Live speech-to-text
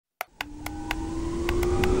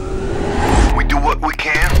we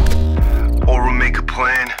can, or we'll make a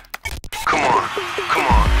plan. Come on, come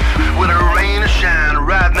on. Whether rain or shine,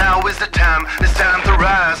 right now is the time. It's time to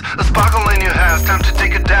rise. A sparkle in your eyes, time to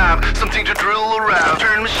take a dive. Something to drill around.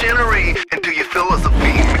 Turn machinery into your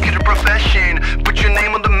philosophy. Make it a profession. Put your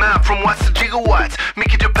name on the map from watts to gigawatts.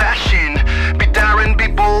 Make it your passion. Be daring, be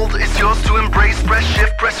bold. It's yours to embrace. Press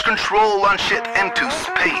shift, press control. On shit into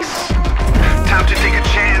space. Time to take a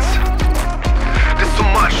chance. There's so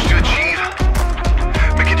much to achieve.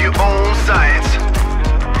 Make it your own science.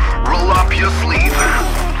 Roll up your sleeve.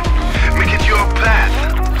 Make it your path.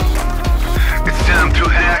 It's time to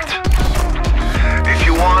act. If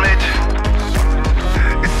you want it,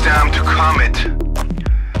 it's time to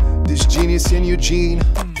commit. This genius in your gene.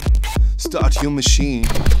 Start your machine.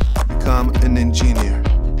 Become an engineer.